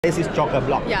This is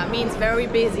chock-a-block. Yeah, means very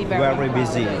busy, very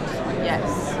busy. Yes.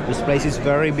 This place is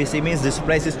very busy, means this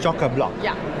place is chock-a-block.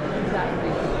 Yeah, exactly.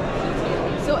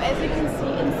 So as you can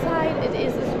see inside, it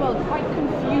is as well quite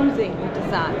confusing, the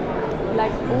design.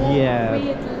 Like all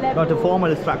weird levels. Not a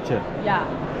formal structure. Yeah.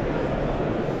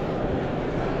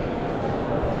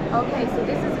 Okay, so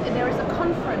there is a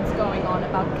conference going on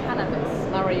about cannabis,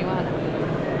 marijuana.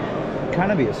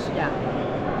 Cannabis? Yeah.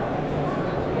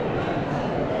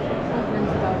 Conference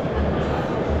about cannabis.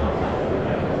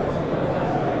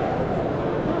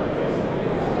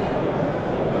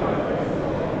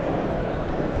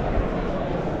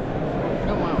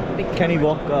 Oh wow. Can you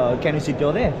walk, can you sit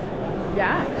over there?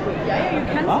 Yeah, you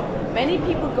can. Huh? Many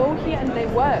people go here and they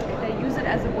work. They use it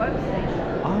as a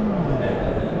workstation. Ah.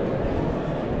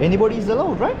 Anybody is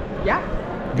allowed, right? Yeah.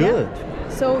 Good. Yeah.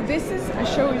 So this is, I'll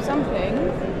show you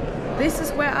something. This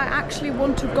is where I actually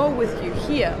want to go with you,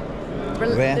 here.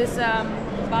 Where? This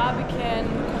Barbican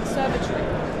Conservatory.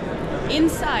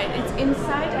 Inside, it's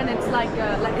inside and it's like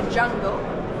a jungle.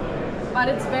 But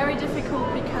it's very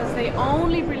difficult because they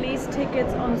only release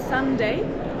tickets on Sunday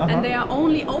and they are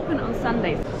only open on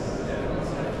Sundays.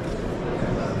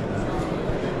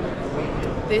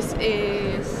 This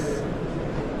is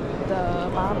the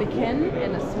Barbican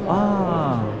in a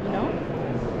small, you know?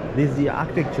 This is the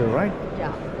architecture, right?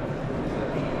 Yeah.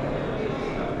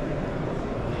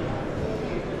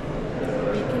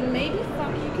 You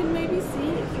can maybe see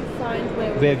if you find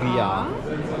where we are.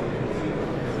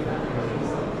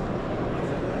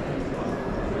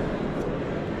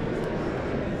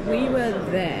 We were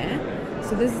there,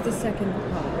 so this is the second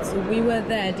part. So we were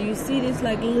there. Do you see these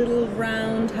like little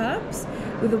round hubs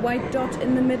with a white dot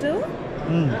in the middle?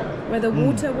 Where the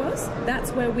water was?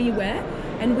 That's where we were.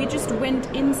 And we just went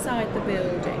inside the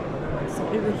building. So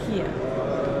over here.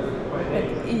 But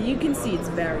you can see it's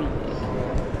very big.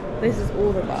 This is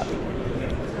all the Barbican.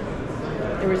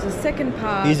 There is a second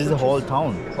part. This is the whole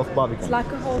town of Barbican. It's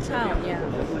like a whole town, yeah.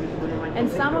 And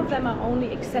some of them are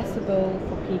only accessible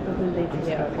for people who live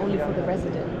here, only for the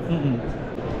residents.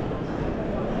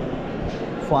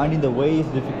 Finding the way is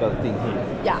difficult thing here.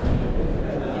 Yeah,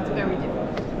 it's very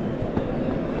difficult.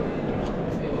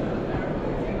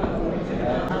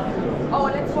 Oh,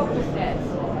 let's walk the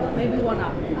stairs. Maybe one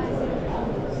up.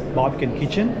 Barbican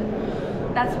kitchen.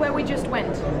 That's where we just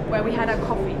went, where we had our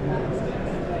coffee.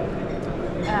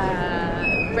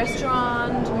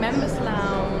 Restaurant, members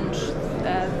lounge,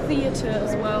 theater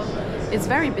as well. It's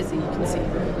very busy, you can see.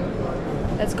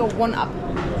 Let's go one up.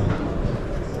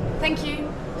 Thank you.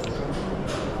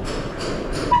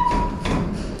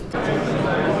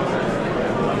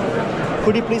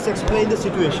 Could you please explain the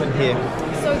situation here?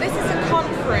 So this is a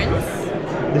conference.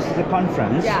 This is a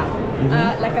conference? Yeah,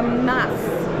 like a mass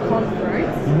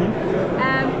conference.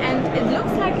 And it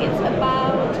looks like it's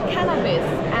about cannabis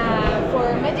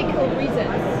for medical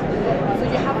reasons. So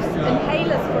you have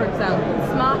inhalers, for example,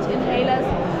 smart inhalers,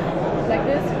 like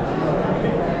this.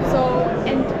 So,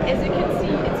 and as you can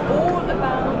see, it's all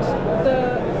about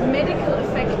the medical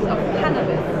effects of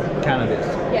cannabis. Cannabis.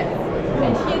 Yes.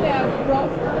 And here they are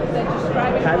growth that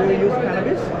describe it. Have you used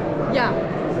cannabis? Yeah.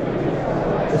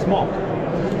 The smoke.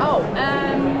 Oh,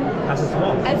 As a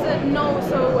smoke?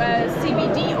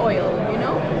 CBD oil, you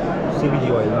know? CBD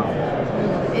oil, no.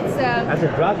 It's As a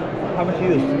drug? How much you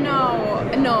use?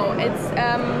 No, it's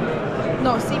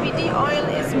no, CBD oil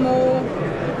is more,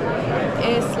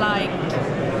 it's like,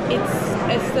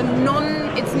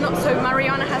 it's not, so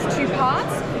marijuana has two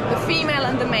parts, the female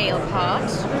and the male part,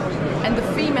 and the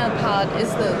female part is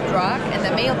the drug and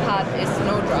the male part is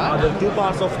no drug. Are the two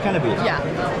parts of cannabis? Yeah.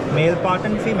 Male part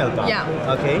and female part?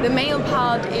 Yeah. Okay. The male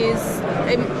part is,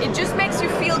 it just makes you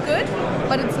feel good,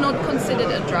 but it's not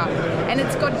considered a drug. And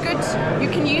it's got good, you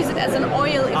can use it as an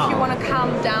oil if you want to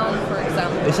calm down, for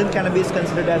example. Isn't cannabis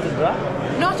considered as a drug?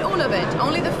 Not all of it,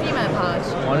 only the female part.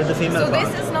 Only the female part?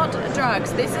 So this is not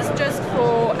drugs, this is just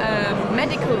for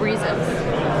medical reasons.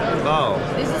 Oh.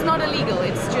 This is not illegal,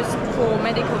 it's just for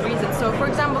medical reasons. So for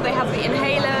example, they have the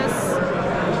inhalers.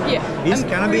 Here. Is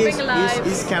cannabis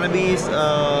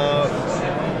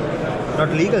not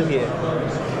legal here?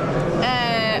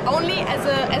 Only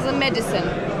as a medicine,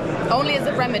 only as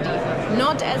a remedy,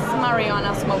 not as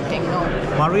marijuana smoking. No.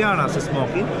 Marijuana is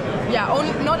smoking? Yeah,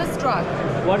 only not as drug.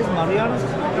 What is marijuana?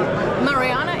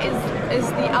 Marijuana is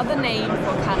the other name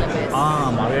for cannabis.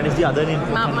 Marijuana is the other name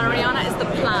for cannabis. Marijuana is the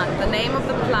plant, the name of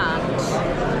the plant.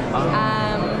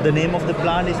 The name of the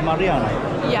plant is marijuana?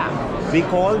 Yeah. We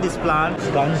call this plant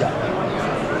ganja.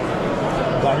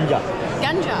 Ganja.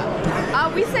 Ganja.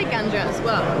 We say ganja as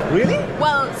well. Really?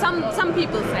 Well, some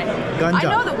people say. Ganja. I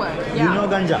know the word. Yeah. You know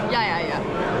ganja? Yeah.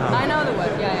 I know the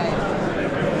word. Yeah.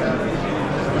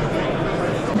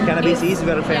 cannabis is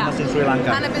very famous in Sri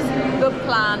Lanka. Cannabis, the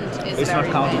plant is It's very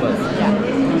not countable. famous. Yeah.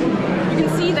 You can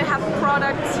see they have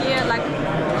products here like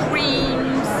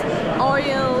creams,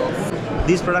 oils.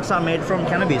 These products are made from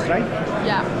cannabis, right?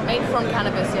 Yeah, made from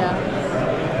cannabis, yeah.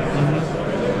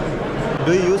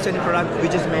 Do you use any product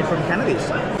which is made from cannabis?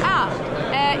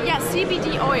 Yeah,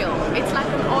 CBD oil. It's like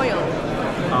an oil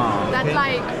that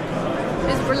like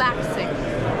is relaxing.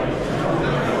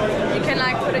 You can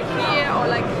like put it here or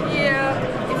like here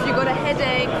if you got a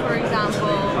headache, for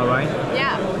example. All right.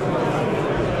 Yeah,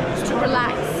 just to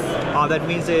relax. Oh, that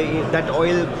means that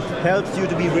oil helps you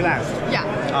to be relaxed.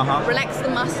 Yeah. Relax the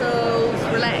muscles,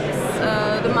 relax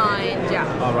the mind.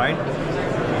 Yeah. All right.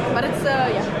 But it's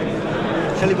yeah.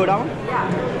 Shall we go down?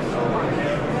 Yeah.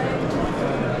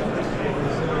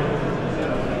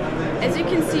 As you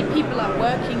can see, people are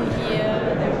working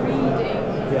here, they're reading.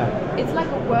 Yeah. It's like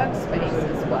a workspace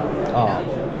as well. Oh. You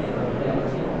know?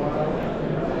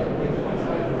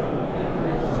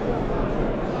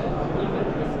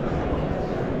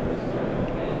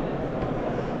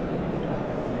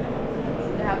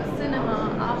 They have a cinema,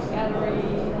 art gallery,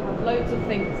 they have loads of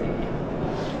things in here.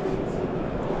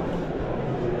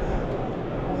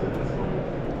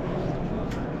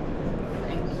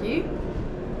 Thank you.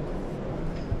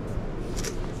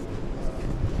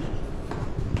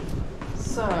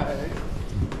 So,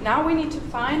 now we need to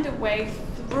find a way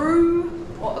through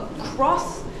or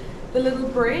across the little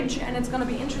bridge, and it's going to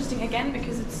be interesting again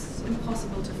because it's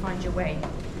impossible to find your way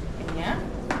in here.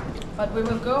 But we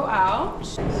will go out.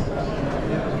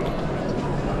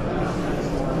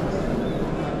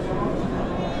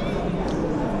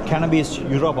 Cannabis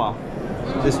Europa.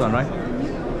 This one, right?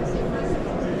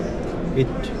 It.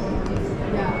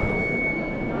 Yeah.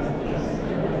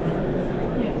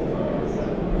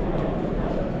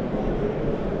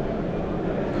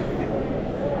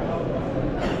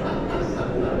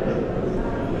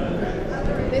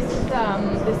 This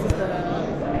is the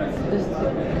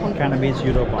contract. Cannabis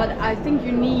Europa. But I think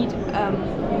you need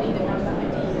another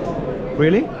ID.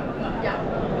 Really? Yeah.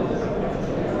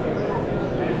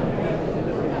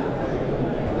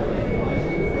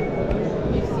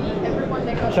 You see, everyone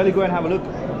they got. Shall we go and have a look?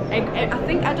 I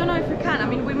think I don't know if we can. I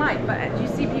mean, we might, but you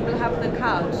see, people have the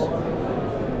card. Do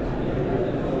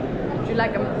you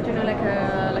like do you know like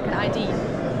an ID?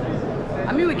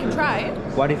 I mean, we can try it.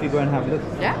 What if we go and have a look?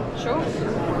 Yeah, sure.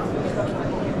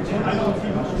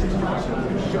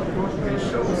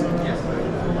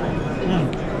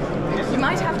 You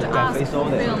might have to ask for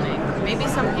filming. Maybe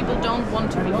some people don't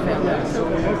want to be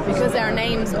filmed because there are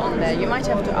names on there. You might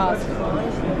have to ask.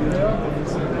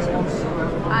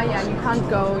 Ah, yeah, you can't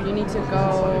go. You need to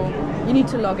go. You need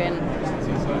to log in.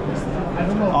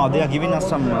 Oh, they are giving us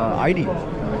some ID.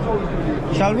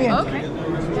 Shall we? Okay.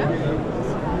 Yeah.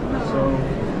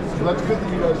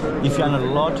 If you are not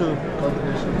allowed to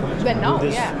Then no, do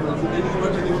this. yeah.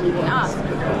 You can ask.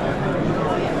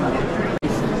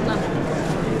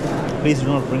 Please do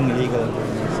not bring illegal.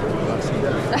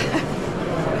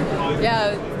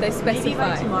 Yeah, they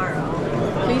specify. Tomorrow.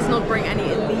 Please not bring any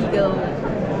illegal.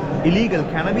 Illegal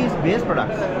cannabis-based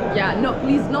products. Yeah, no,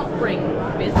 please not bring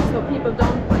business. So people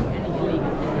don't bring any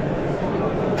illegal.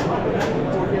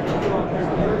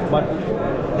 But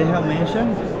they have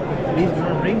mentioned, please do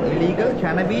not bring illegal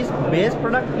cannabis-based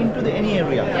product into any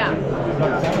area. Yeah.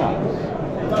 Not Sarah.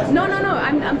 No.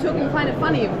 I'm talking kind of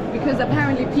funny because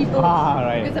apparently people.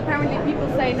 Right. Because apparently people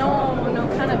say no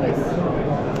cannabis.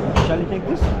 Shall we take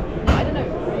this? I don't know.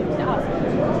 You need to ask.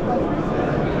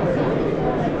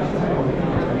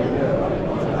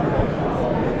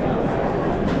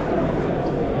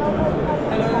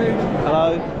 Hello.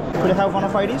 Could I have one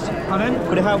of IDs? Pardon?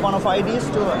 Could I have one of IDs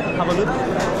to have a look?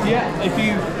 Yeah, if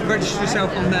you register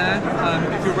yourself on there,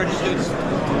 if you're registered.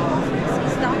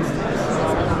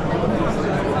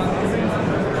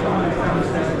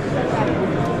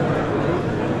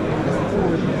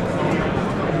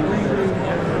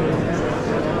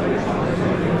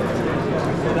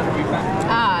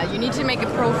 You need to make a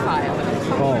profile.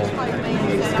 Oh,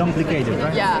 it's complicated,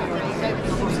 right? Yeah.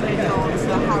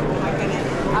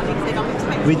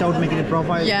 Without making a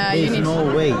profile, Yeah, you there's need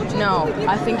no way. No,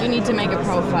 I think you need to make a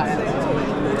profile.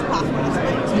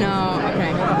 No,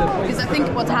 okay. Because I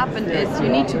think what happened is you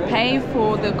need to pay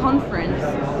for the conference,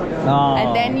 No.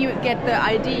 and then you get the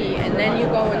ID, and then you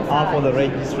go inside. For the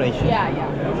registration. Yeah.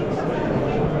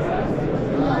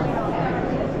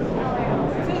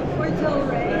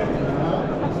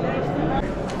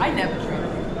 I never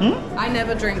drink. I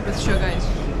never drink with sugar. I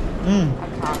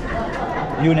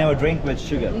can't. You never drink with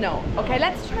sugar. No. Okay,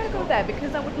 let's try to go there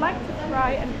because I would like to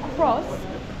try and cross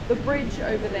the bridge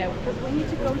over there because we need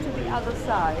to go to the other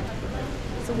side.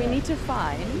 So So we need to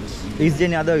find... Is there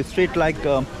any other street like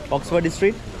Oxford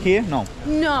Street here? No.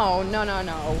 No.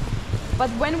 But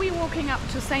when we're walking up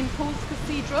to St. Paul's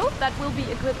Cathedral, that will be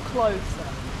a bit closer.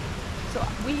 So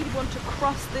we want to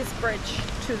cross this bridge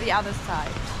to the other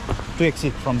side. To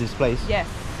exit from this place? Yes.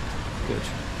 Good.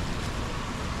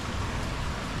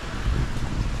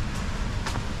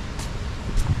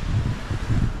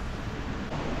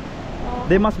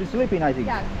 They must be sleeping, I think.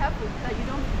 Yeah, careful that you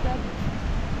don't disturb them.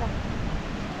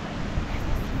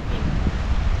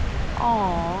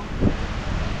 Aww.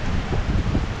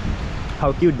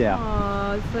 How cute they are.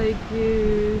 Aww, so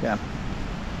cute. Yeah.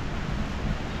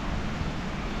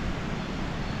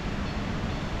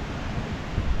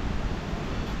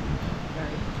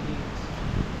 Very cute.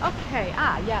 Okay,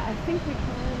 yeah, I think we can...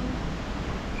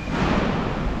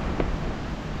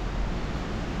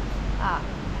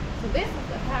 So this is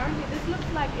apparently, this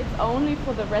looks like it's only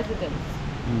for the residents.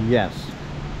 Yes.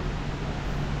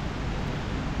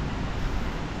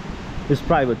 It's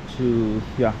private to,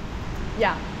 yeah.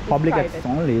 Yeah. it's Public private. access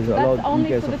only is allowed That's in only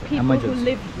case for the of people emergency. who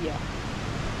live here.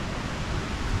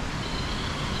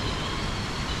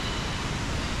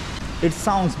 It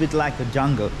sounds a bit like a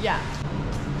jungle. Yeah.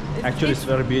 Actually, it's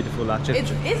very beautiful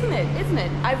architecture. Isn't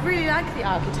it? I really like the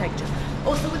architecture.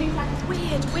 Also with these like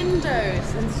weird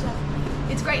windows and stuff.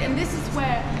 It's great, and this is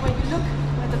where you look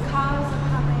where the cars are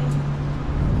coming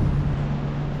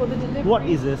for the delivery. What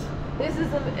is this? This is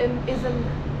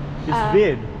It's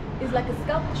weird. It's like a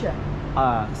sculpture.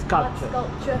 Art Sculpture.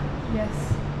 sculpture. Yes.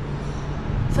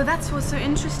 So that's what's so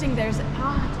interesting. There's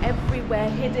art everywhere,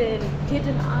 hidden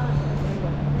art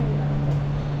everywhere.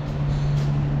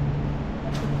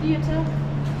 That's the theater.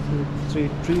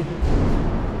 Three.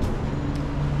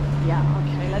 Yeah.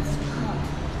 Okay. Let's try.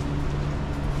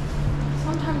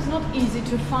 Sometimes not easy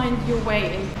to find your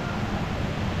way in.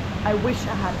 I wish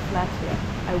I had a flat here.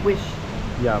 I wish.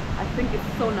 Yeah. I think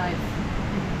it's so nice.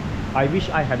 I wish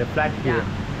I had a flat here.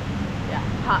 Yeah.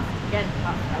 Past. Again,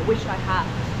 past. I wish I had.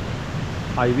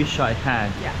 I wish I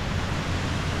had. Yeah.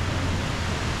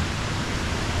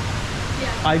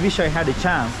 I wish I had a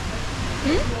chance.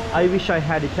 I wish I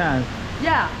had a chance.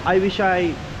 Yeah. I wish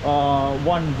I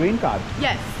won green card.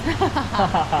 Yes.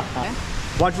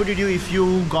 What would you do if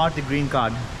you got the green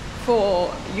card?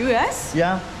 For US?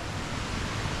 Yeah.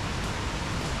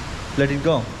 Let it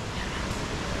go.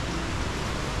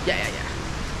 Yeah.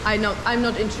 I'm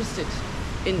not interested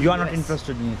in You are US. not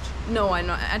interested in it. No, I'm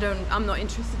not. I'm not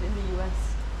interested in the US.